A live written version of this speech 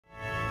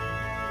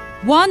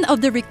One of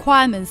the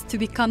requirements to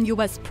become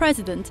US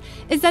president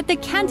is that the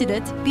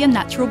candidate be a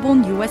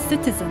natural-born US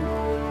citizen.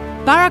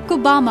 Barack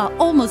Obama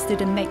almost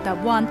didn't make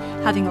that one,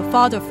 having a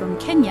father from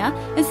Kenya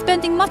and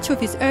spending much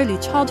of his early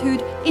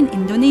childhood in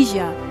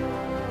Indonesia.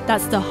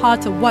 That's the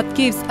heart of what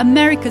gives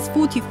America's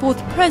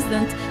 44th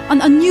president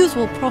an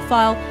unusual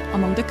profile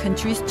among the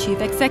country's chief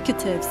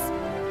executives.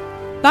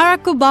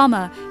 Barack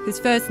Obama, whose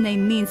first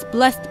name means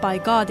blessed by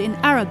God in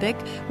Arabic,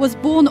 was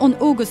born on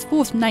August 4,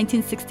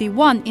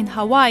 1961 in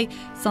Hawaii,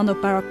 son of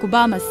Barack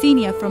Obama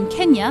Sr. from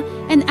Kenya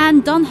and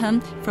Ann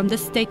Dunham from the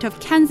state of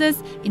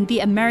Kansas in the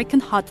American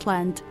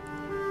heartland.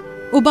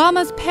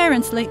 Obama's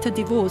parents later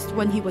divorced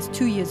when he was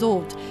 2 years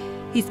old.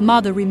 His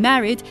mother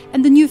remarried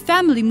and the new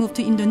family moved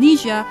to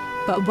Indonesia,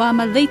 but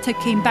Obama later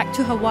came back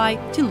to Hawaii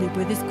to live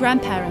with his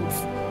grandparents.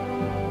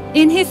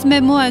 In his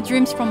memoir,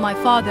 Dreams from My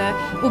Father,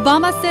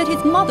 Obama said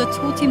his mother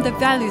taught him the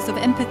values of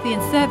empathy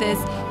and service,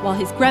 while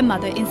his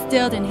grandmother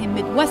instilled in him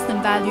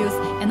Midwestern values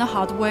and a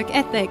hard work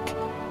ethic.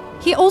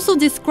 He also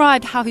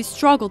described how he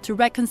struggled to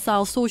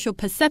reconcile social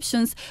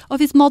perceptions of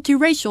his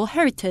multiracial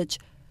heritage.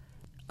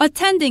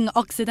 Attending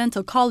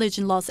Occidental College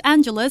in Los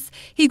Angeles,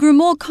 he grew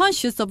more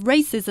conscious of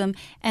racism,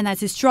 and as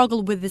he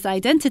struggled with his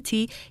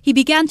identity, he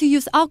began to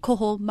use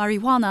alcohol,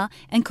 marijuana,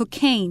 and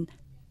cocaine.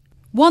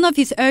 One of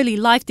his early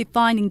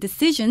life-defining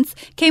decisions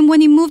came when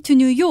he moved to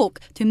New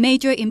York to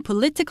major in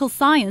political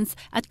science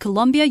at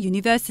Columbia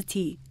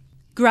University.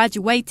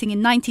 Graduating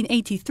in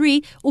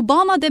 1983,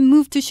 Obama then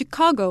moved to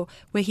Chicago,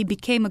 where he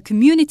became a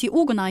community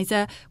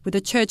organizer with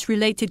a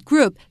church-related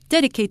group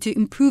dedicated to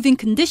improving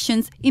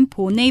conditions in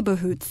poor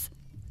neighborhoods.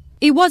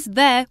 It was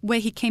there where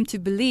he came to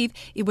believe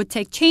it would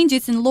take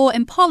changes in law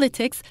and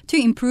politics to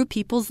improve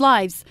people's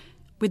lives.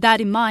 With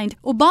that in mind,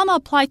 Obama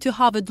applied to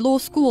Harvard Law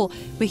School,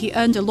 where he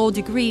earned a law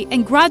degree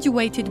and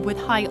graduated with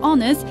high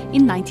honors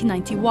in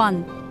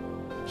 1991.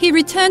 He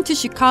returned to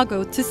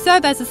Chicago to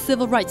serve as a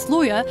civil rights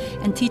lawyer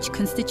and teach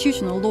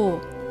constitutional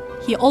law.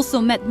 He also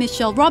met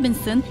Michelle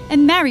Robinson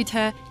and married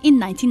her in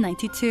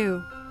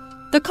 1992.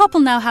 The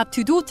couple now have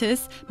 2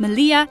 daughters,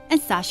 Malia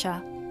and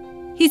Sasha.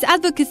 His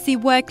advocacy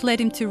work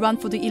led him to run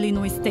for the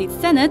Illinois State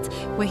Senate,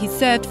 where he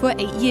served for 8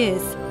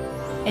 years.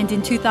 And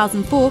in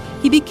 2004,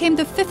 he became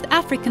the 5th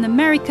African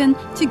American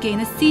to gain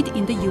a seat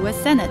in the US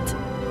Senate.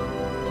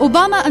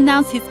 Obama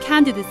announced his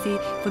candidacy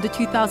for the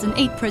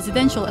 2008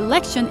 presidential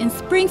election in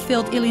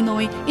Springfield,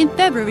 Illinois in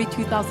February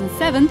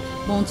 2007,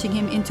 launching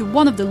him into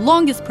one of the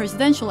longest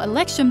presidential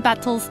election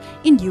battles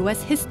in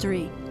US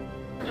history.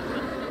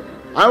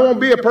 I won't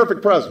be a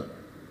perfect president,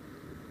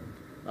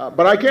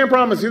 but I can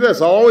promise you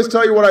this. I'll always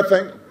tell you what I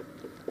think.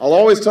 I'll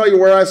always tell you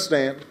where I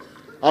stand.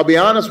 I'll be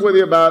honest with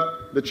you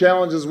about the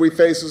challenges we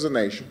face as a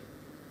nation.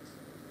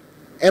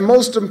 And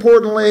most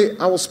importantly,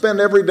 I will spend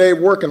every day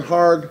working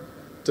hard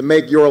to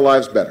make your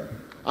lives better.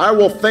 I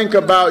will think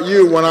about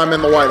you when I'm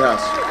in the White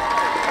House.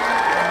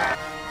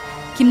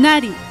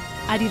 김나리,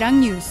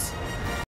 아리랑 뉴스.